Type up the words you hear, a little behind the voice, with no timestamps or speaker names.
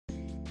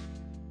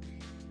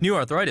New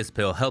arthritis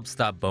pill helps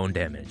stop bone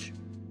damage.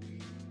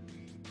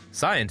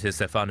 Scientists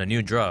have found a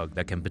new drug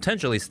that can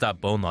potentially stop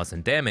bone loss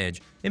and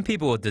damage in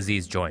people with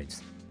diseased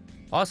joints.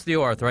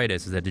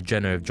 Osteoarthritis is a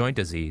degenerative joint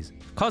disease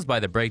caused by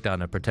the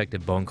breakdown of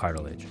protective bone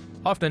cartilage,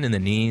 often in the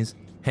knees,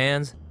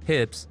 hands,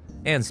 hips,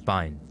 and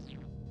spine.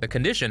 The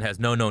condition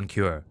has no known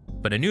cure,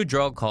 but a new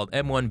drug called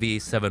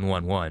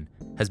M1V711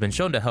 has been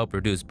shown to help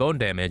reduce bone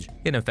damage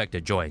in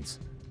affected joints.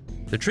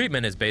 The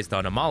treatment is based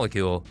on a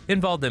molecule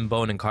involved in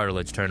bone and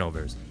cartilage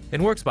turnovers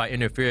and works by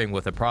interfering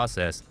with a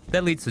process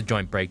that leads to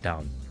joint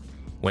breakdown.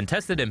 When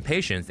tested in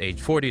patients aged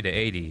 40 to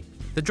 80,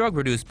 the drug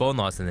reduced bone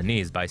loss in the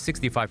knees by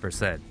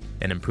 65%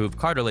 and improved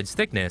cartilage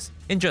thickness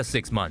in just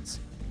 6 months.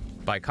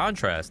 By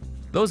contrast,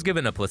 those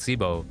given a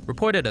placebo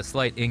reported a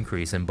slight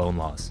increase in bone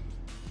loss.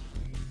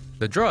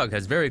 The drug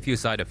has very few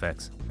side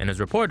effects and is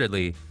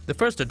reportedly the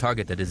first to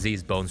target the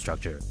diseased bone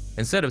structure,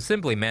 instead of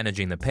simply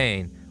managing the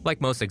pain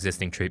like most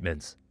existing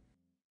treatments.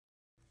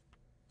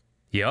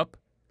 Yup,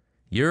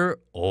 you're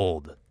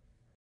old.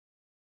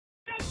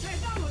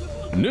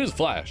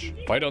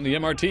 Newsflash! Fight on the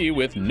MRT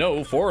with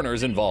no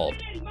foreigners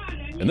involved.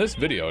 In this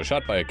video,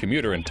 shot by a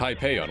commuter in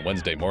Taipei on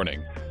Wednesday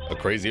morning, a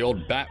crazy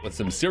old bat with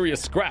some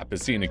serious scrap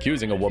is seen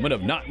accusing a woman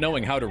of not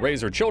knowing how to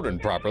raise her children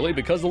properly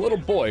because a little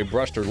boy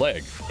brushed her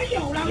leg.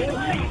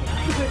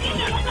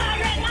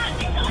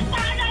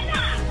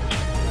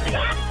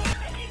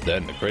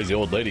 Then the crazy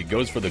old lady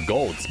goes for the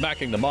gold,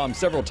 smacking the mom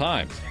several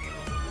times.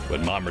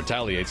 When mom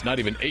retaliates, not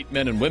even 8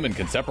 men and women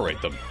can separate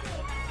them.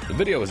 The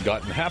video has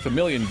gotten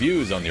 500,000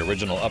 views on the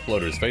original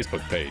uploader's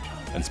Facebook page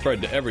and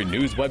spread to every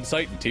news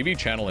website and TV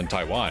channel in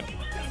Taiwan.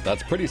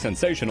 That's pretty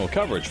sensational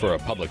coverage for a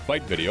public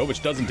fight video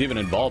which doesn't even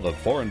involve a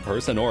foreign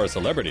person or a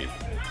celebrity.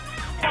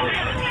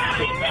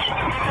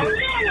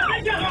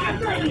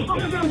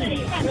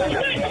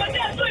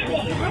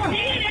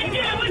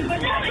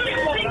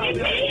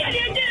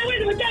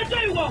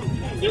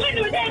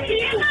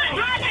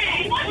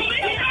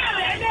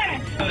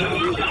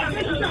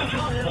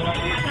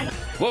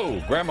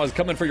 Whoa, Grandma's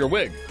coming for your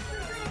wig.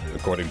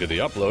 According to the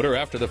uploader,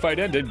 after the fight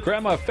ended,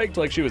 Grandma faked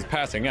like she was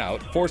passing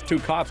out, forced 2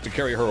 cops to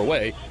carry her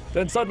away,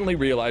 then suddenly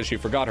realized she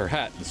forgot her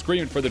hat and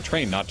screamed for the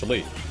train not to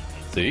leave.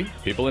 See,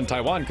 people in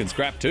Taiwan can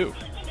scrap too.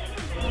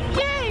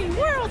 Yay,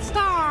 world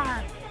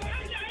star!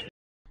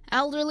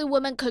 Elderly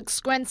woman cooks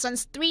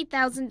grandson's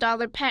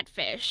 $3,000 pet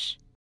fish.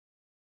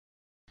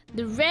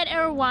 The red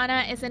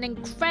arowana is an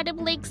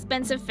incredibly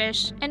expensive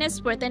fish and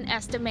is worth an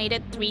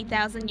estimated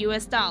 $3,000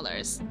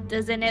 US.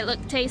 Doesn't it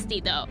look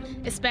tasty though,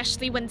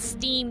 especially when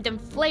steamed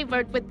and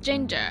flavored with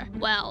ginger?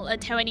 Well, a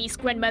Taiwanese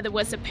grandmother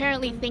was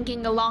apparently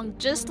thinking along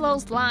just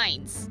those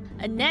lines.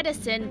 A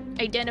netizen,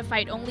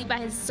 identified only by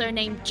his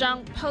surname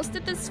Zhang,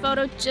 posted this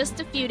photo just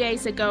a few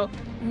days ago,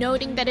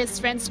 noting that his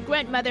friend's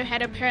grandmother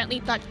had apparently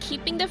thought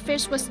keeping the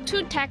fish was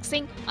too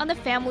taxing on the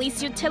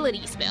family's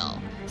utilities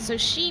bill. So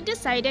she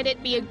decided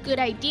it'd be a good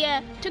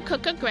idea to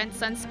cook her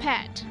grandson's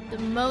pet, the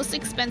most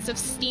expensive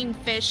steamed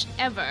fish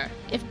ever.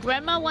 If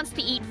grandma wants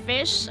to eat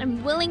fish,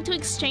 I'm willing to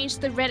exchange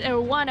the red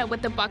arowana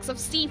with a box of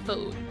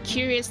seafood.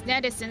 Curious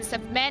netizens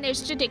have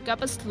managed to dig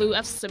up a slew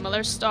of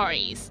similar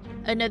stories.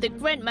 Another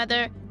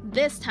grandmother,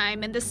 this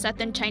time in the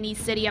southern Chinese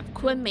city of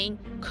Kunming,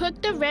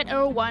 cooked the red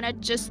arowana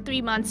just 3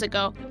 months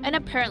ago and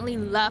apparently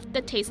loved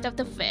the taste of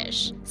the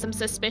fish. Some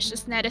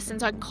suspicious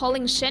netizens are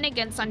calling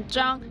shenanigans on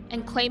Zhang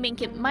and claiming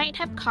it might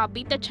have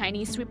copied the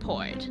Chinese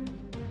report.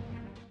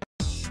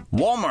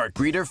 Walmart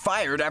greeter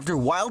fired after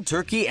wild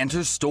turkey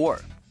enters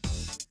store.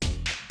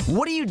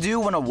 What do you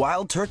do when a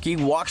wild turkey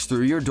walks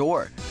through your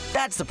door?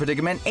 That's the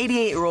predicament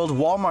 88-year-old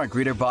Walmart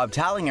greeter Bob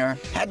Tallinger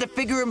had to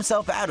figure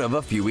himself out of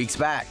a few weeks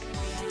back.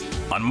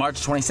 On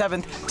March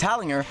 27th,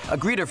 Tallinger, a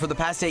greeter for the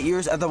past 8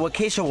 years at the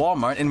Waukesha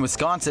Walmart in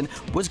Wisconsin,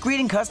 was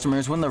greeting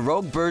customers when the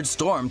rogue bird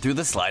stormed through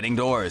the sliding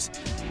doors.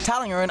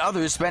 Tallinger and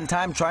others spent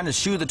time trying to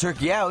shoo the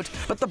turkey out,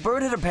 but the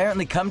bird had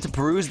apparently come to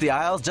peruse the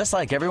aisles just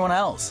like everyone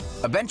else.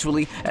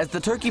 Eventually, as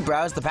the turkey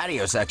browsed the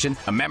patio section,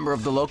 a member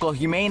of the local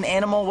Humane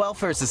Animal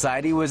Welfare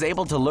Society was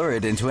able to lure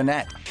it into a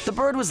net. The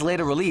bird was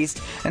later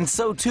released, and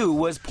so too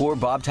was poor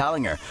Bob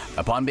Tallinger,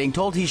 upon being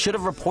told he should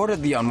have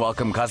reported the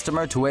unwelcome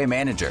customer to a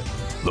manager.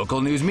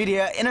 Local news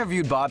media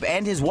interviewed Bob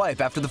and his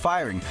wife after the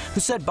firing, who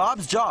said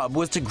Bob's job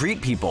was to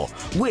greet people,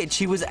 which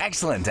he was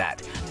excellent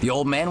at. The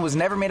old man was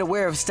never made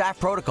aware of staff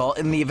protocol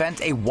in the event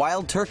a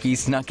wild turkey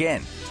snuck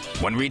in.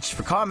 When reached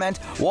for comment,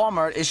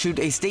 Walmart issued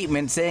a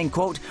statement saying,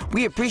 quote,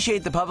 "We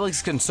appreciate the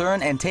public's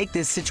concern and take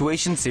this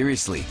situation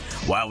seriously.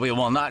 While we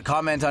will not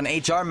comment on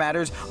HR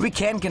matters, we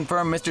can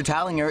confirm Mr.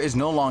 Tallinger is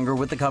no longer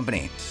with the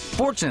company."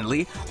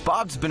 Fortunately,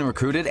 Bob's been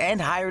recruited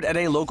and hired at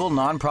a local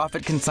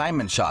nonprofit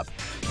consignment shop.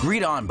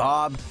 Greet on,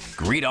 Bob.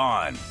 Greet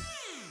on.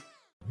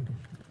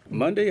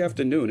 Monday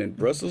afternoon in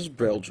Brussels,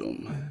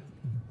 Belgium.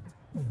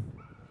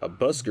 A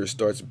busker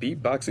starts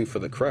beatboxing for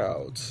the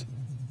crowds.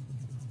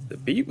 The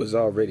beat was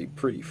already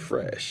pretty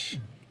fresh,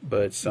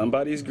 but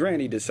somebody's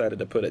granny decided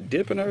to put a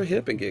dip in her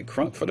hip and get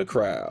crunk for the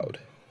crowd.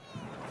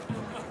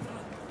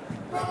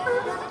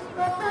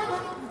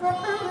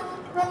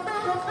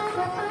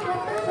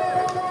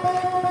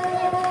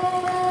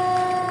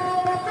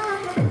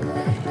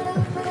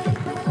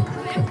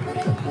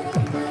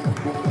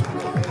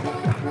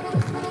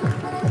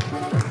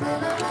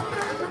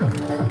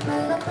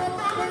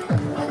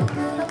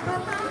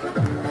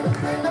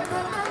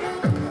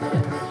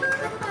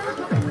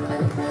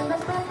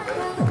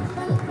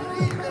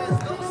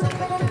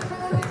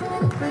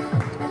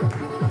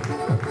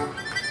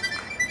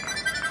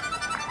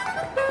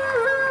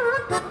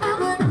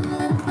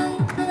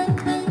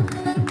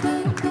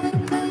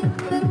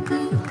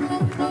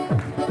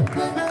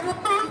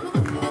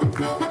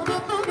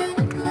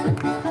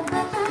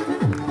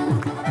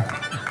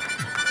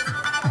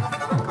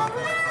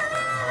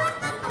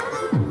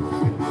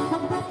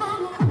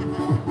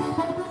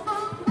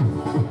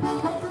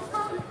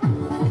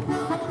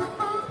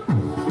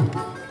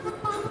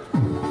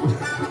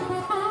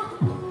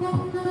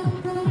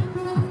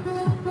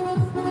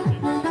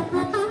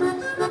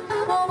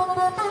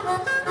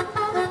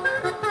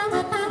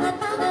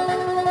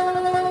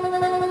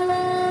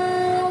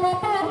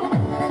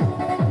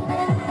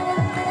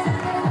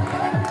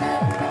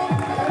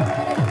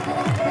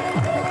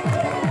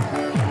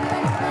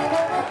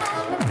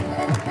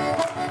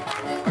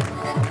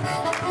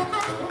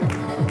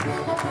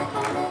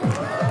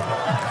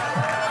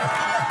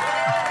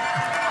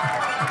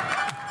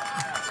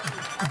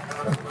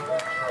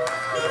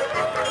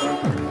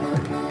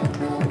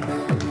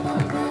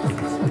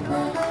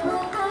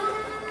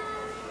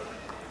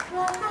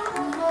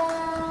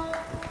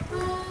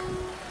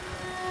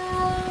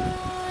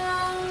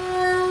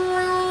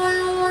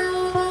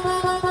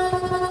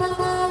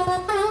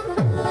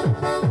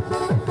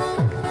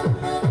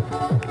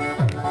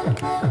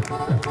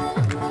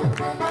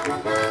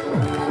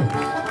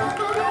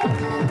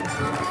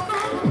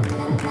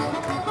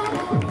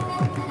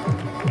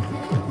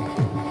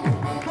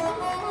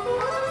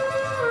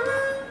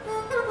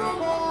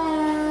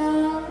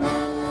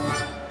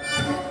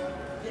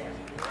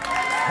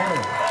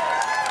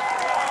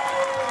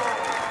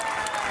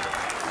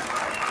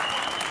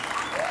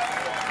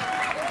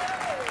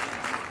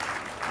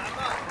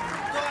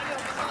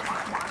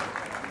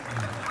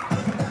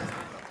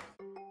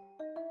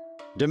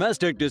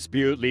 Domestic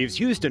dispute leaves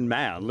Houston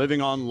man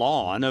living on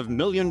lawn of $1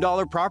 million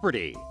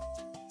property.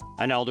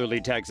 An elderly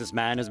Texas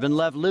man has been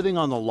left living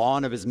on the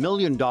lawn of his $1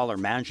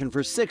 million mansion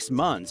for 6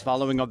 months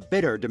following a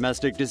bitter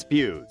domestic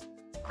dispute.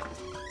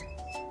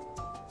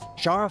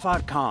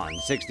 Sharafat Khan,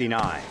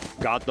 69,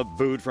 got the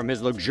boot from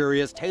his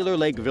luxurious Taylor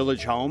Lake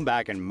Village home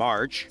back in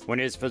March when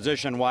his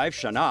physician wife,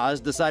 Shanaz,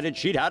 decided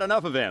she'd had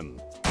enough of him.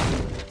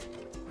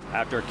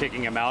 After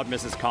kicking him out,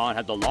 Mrs. Khan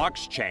had the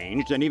locks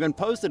changed and even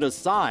posted a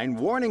sign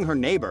warning her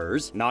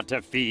neighbors not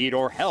to feed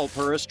or help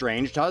her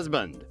estranged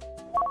husband.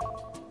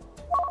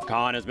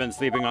 Khan has been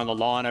sleeping on the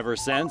lawn ever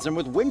since, and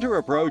with winter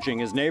approaching,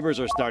 his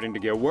neighbors are starting to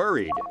get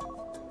worried.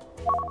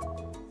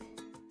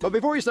 But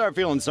before you start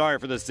feeling sorry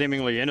for this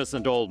seemingly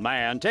innocent old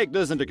man, take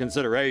this into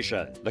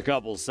consideration. The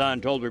couple's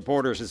son told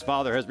reporters his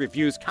father has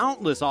refused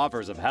countless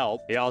offers of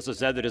help. He also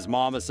said that his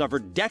mom has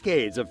suffered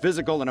decades of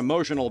physical and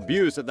emotional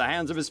abuse at the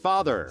hands of his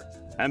father.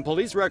 And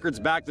police records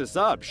back this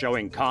up,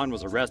 showing Khan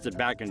was arrested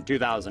back in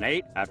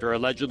 2008 after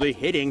allegedly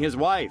hitting his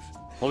wife.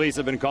 Police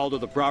have been called to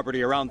the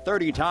property around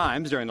 30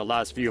 times during the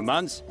last few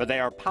months, but they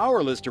are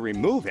powerless to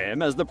remove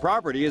him as the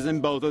property is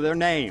in both of their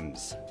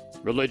names.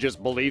 Religious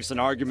beliefs and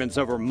arguments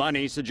over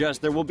money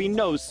suggest there will be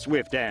no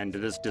swift end to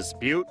this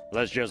dispute.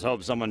 Let's just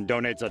hope someone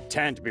donates a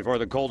tent before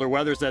the colder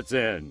weather sets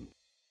in.